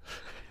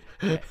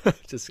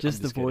 just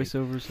the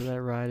voiceovers of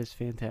that ride is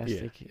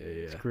fantastic. Yeah.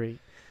 It's great.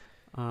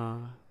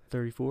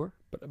 34.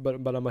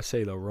 But I must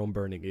say though, Rome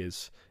burning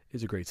is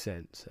a great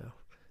scent. So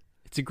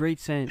it's a great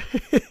scent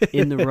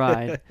in the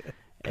ride,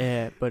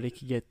 but it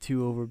can get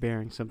too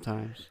overbearing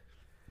sometimes.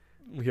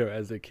 You know,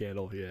 as a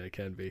candle, yeah, it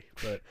can be.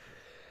 But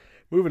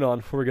moving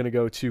on, we're gonna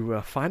go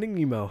to Finding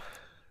Nemo.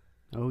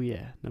 Oh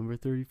yeah, number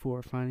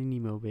 34, Finding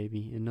Nemo,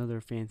 baby, another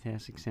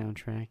fantastic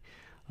soundtrack,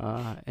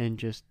 and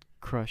just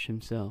Crush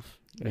himself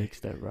makes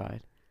that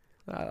ride.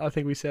 I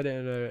think we said it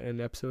in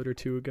an episode or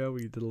two ago.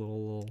 We did a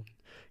little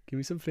give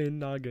me some Finn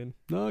noggin,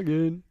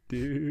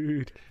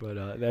 dude.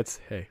 But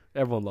hey,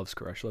 everyone loves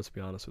Crush. Let's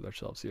be honest with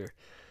ourselves here.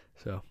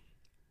 So,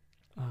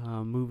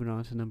 moving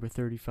on to number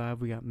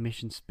 35, we got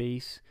Mission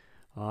Space.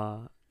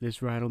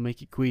 This ride will make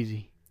you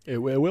queasy. It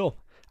will.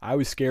 I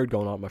was scared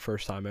going on it my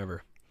first time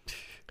ever.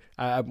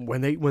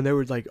 When they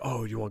were like,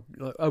 oh, you want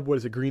what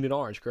is it, green and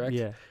orange, correct?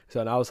 Yeah. So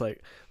and I was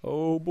like,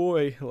 oh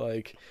boy,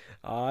 like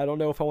I don't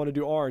know if I want to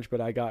do orange,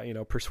 but I got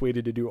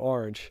persuaded to do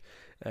orange,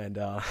 and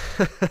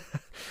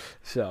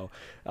so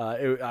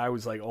I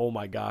was like, oh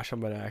my gosh, I'm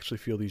gonna actually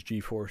feel these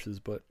G-forces,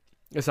 but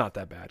it's not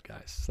that bad,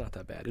 guys. It's not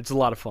that bad. It's a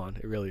lot of fun.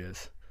 It really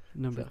is.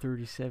 Number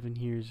 37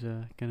 here is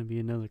gonna be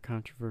another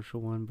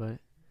controversial one, but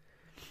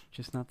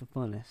just not the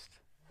funnest.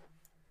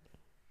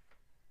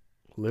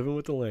 Living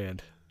with the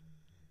Land.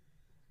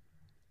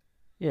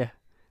 Yeah,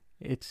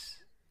 it's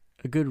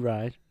a good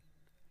ride,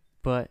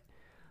 but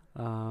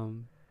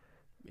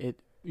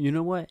you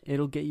know what?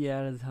 It'll get you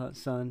out of the hot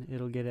sun.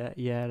 It'll get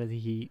you out of the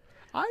heat.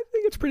 I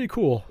think it's pretty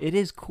cool. It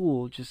is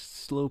cool,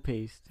 just slow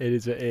paced. It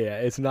is.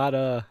 It's not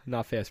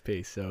fast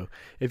paced. So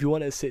if you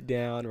want to sit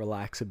down,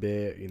 relax a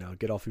bit,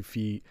 get off your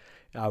feet,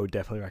 I would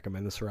definitely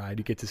recommend this ride.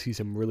 You get to see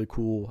some really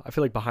cool, I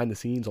feel like behind the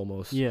scenes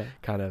almost,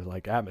 kind of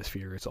like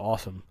atmosphere. It's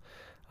awesome.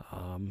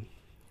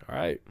 All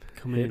right.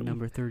 Coming in at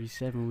number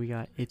 37, we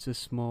got It's a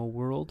Small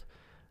World.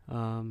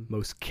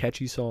 Most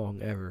catchy song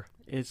ever.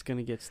 It's going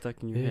to get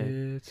stuck in your head.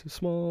 It's a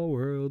small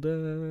world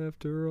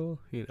after all.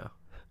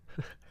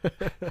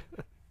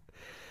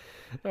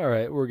 All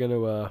right. We're going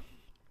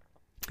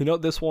to,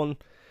 this one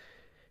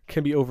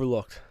can be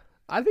overlooked.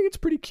 I think it's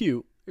pretty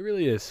cute. It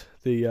really is.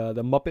 The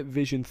Muppet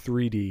Vision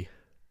 3D.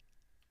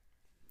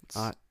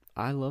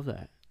 I love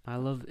that.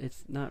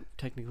 It's not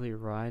technically a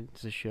ride.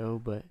 It's a show,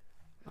 but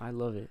I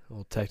love it.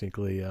 Well,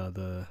 technically,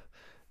 the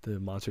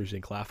Monsters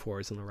Inc. Laugh War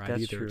isn't a ride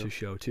either. True. It's a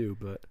show too.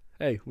 But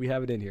hey, we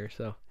have it in here,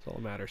 so that's all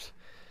that matters.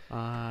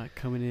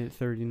 Coming in at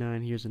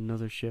 39, here's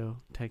another show.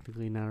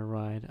 Technically not a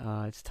ride.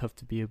 It's Tough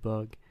to Be a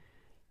Bug.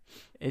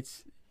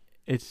 It's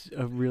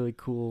a really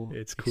cool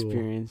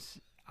experience.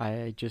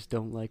 I just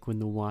don't like when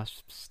the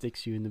wasp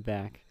sticks you in the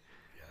back.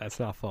 Yeah, that's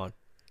not fun.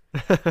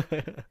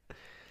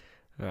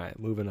 All right,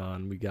 moving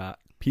on. We got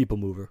People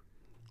Mover.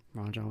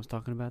 Ron John was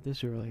talking about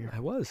this earlier. I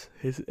was,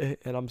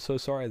 and I'm so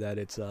sorry that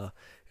it's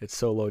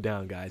so low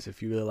down, guys.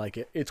 If you really like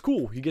it, it's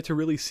cool. You get to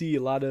really see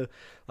a lot of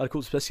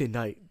cool, especially at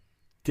night.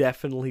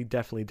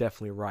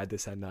 Definitely ride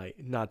this at night,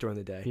 not during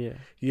the day. Yeah,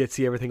 you get to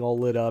see everything all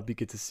lit up. You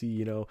get to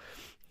see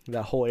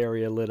that whole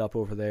area lit up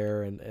over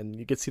there, and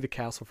you get to see the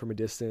castle from a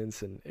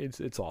distance, and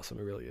it's awesome.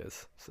 It really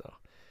is. So,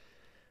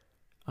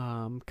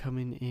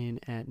 coming in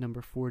at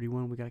number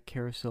 41, we got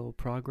Carousel of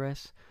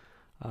Progress.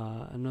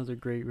 Another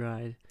great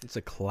ride. It's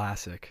a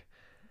classic.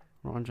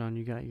 Ron John,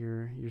 you got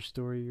your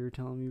story you were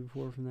telling me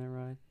before from that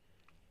ride?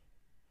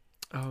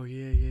 Oh,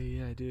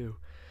 yeah, I do.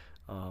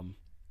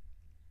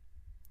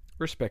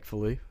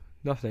 Respectfully,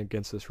 nothing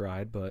against this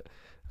ride, but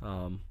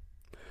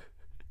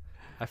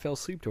I fell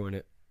asleep during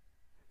it.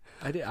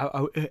 I did.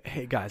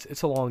 Hey, guys,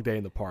 it's a long day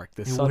in the park.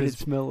 The sun what did it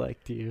smell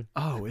like to you?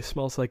 Oh, it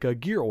smells like a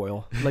gear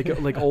oil,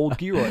 like old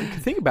gear oil.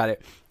 Think about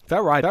it.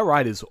 That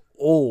ride is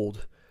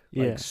old.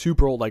 Like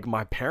super old, like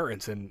my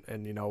parents and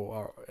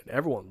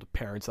everyone, the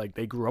parents, like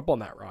they grew up on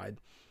that ride.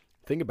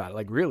 Think about it,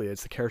 like really,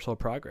 it's the Carousel of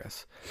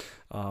Progress.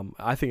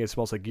 I think it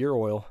smells like gear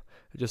oil,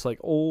 just like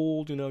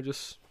old,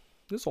 just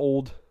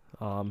old.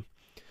 But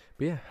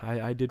yeah,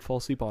 I did fall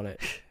asleep on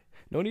it.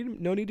 No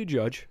need to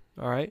judge.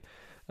 All right.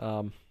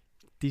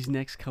 These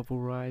next couple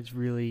rides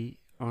really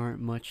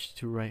aren't much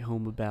to write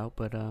home about,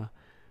 but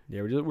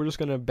yeah, we're just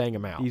gonna bang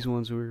them out. These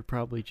ones we're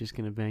probably just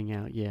gonna bang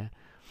out. Yeah.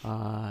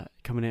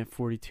 Coming in at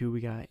 42, we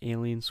got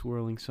Alien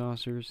Swirling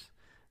Saucers.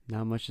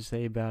 Not much to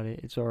say about it.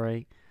 It's all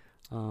right.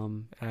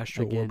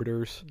 Astro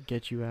Orbiters.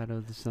 Get you out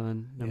of the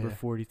sun. Number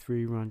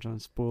 43, Ron John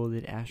spoiled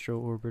it. Astro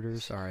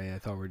Orbiters. Sorry, I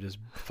thought we were just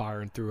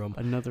firing through them.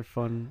 Another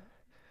fun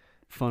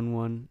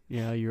one.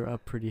 Yeah, you're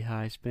up pretty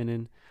high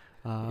spinning.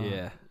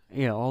 Yeah,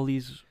 all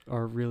these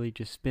are really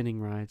just spinning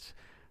rides.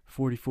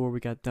 44, we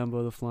got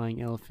Dumbo the Flying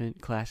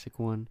Elephant, classic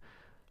one.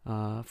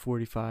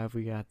 45,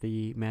 we got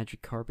the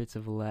Magic Carpets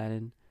of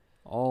Aladdin.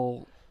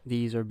 All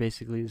these are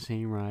basically the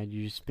same ride.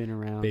 You just spin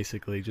around.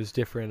 Basically, just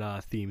different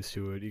themes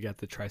to it. You got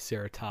the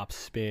Triceratops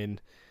spin,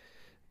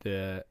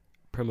 the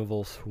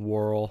Primeval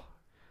Whirl.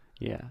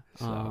 Yeah.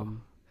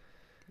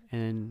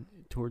 And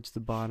towards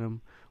the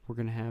bottom, we're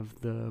going to have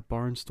the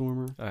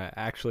Barnstormer.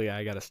 Actually,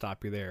 I got to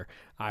stop you there.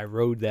 I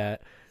rode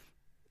that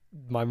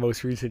my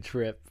most recent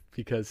trip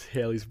because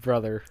Haley's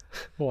brother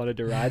wanted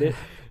to ride it,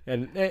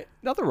 and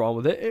nothing wrong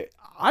with it.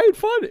 I had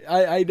fun.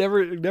 I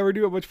never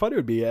knew how much fun it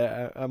would be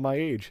at my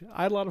age.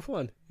 I had a lot of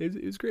fun.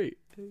 It was great.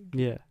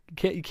 Yeah,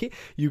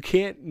 you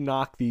can't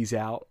knock these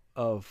out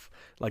of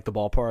like the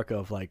ballpark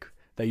of like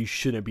that. You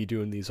shouldn't be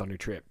doing these on your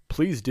trip.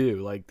 Please do.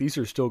 Like these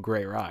are still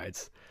great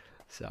rides.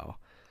 So,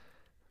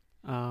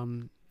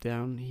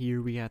 down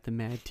here we got the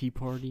Mad Tea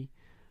Party.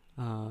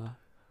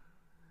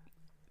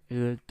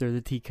 They're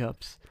the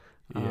teacups.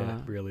 Yeah,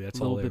 really, that's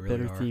a all little they bit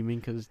really better are. theming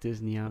because it's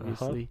Disney,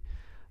 obviously.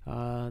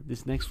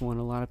 This next one,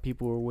 a lot of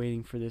people were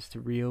waiting for this to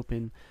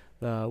reopen.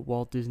 The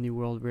Walt Disney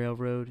World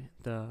Railroad,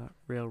 the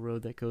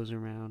railroad that goes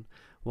around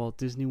Walt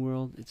Disney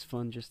World. It's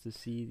fun just to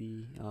see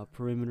the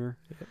perimeter.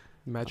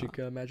 Magic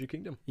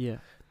Kingdom. Yeah.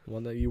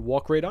 One that you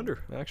walk right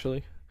under,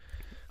 actually.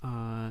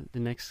 The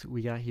next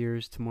we got here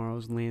is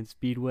Tomorrow's Land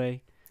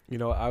Speedway. You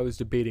know, I was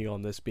debating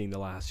on this being the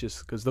last,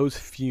 just because those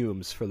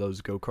fumes for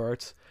those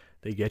go-karts,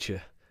 they get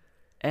you.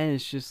 And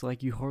it's just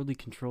like you hardly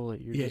control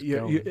it. You're just I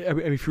going. mean,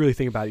 if you really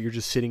think about it, you're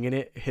just sitting in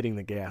it, hitting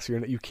the gas.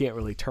 You can't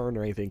really turn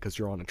or anything because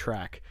you're on a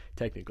track,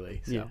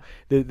 technically. So Yeah.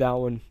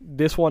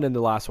 this one and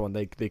the last one,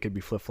 they could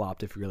be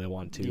flip-flopped if you really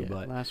want to. Yeah,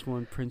 But last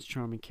one, Prince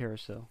Charming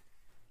Carousel.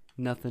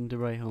 Nothing to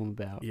write home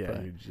about. yeah,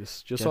 but you're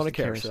just on a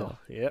carousel.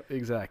 Yep,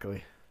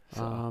 exactly.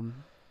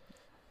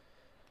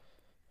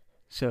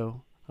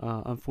 So,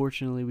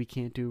 unfortunately, we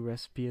can't do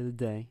recipe of the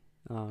day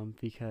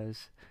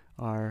because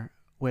our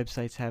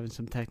website's having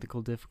some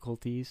technical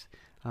difficulties.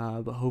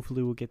 But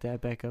hopefully, we'll get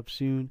that back up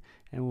soon,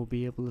 and we'll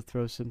be able to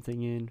throw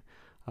something in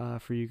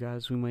for you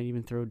guys. We might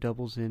even throw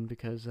doubles in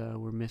because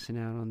we're missing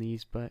out on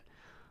these. But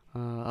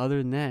other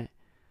than that,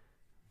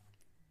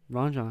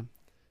 Ranjan,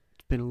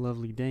 it's been a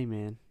lovely day,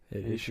 man.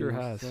 It sure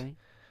has.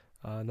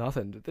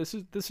 Nothing. This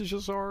is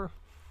just our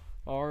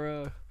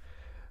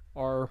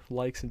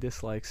likes and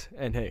dislikes.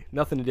 And hey,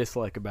 nothing to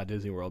dislike about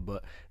Disney World,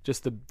 but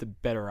just the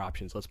better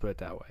options. Let's put it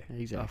that way.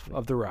 Exactly.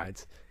 Of the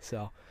rides.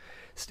 So,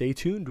 stay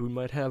tuned. We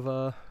might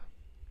have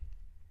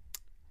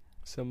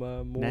some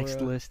more. Next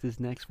list is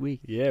next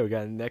week. Yeah, we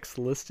got next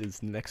list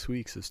is next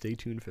week. So stay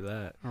tuned for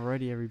that.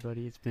 Alrighty,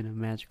 everybody. It's been a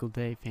magical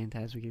day.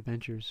 Fantastic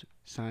Adventures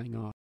signing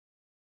off.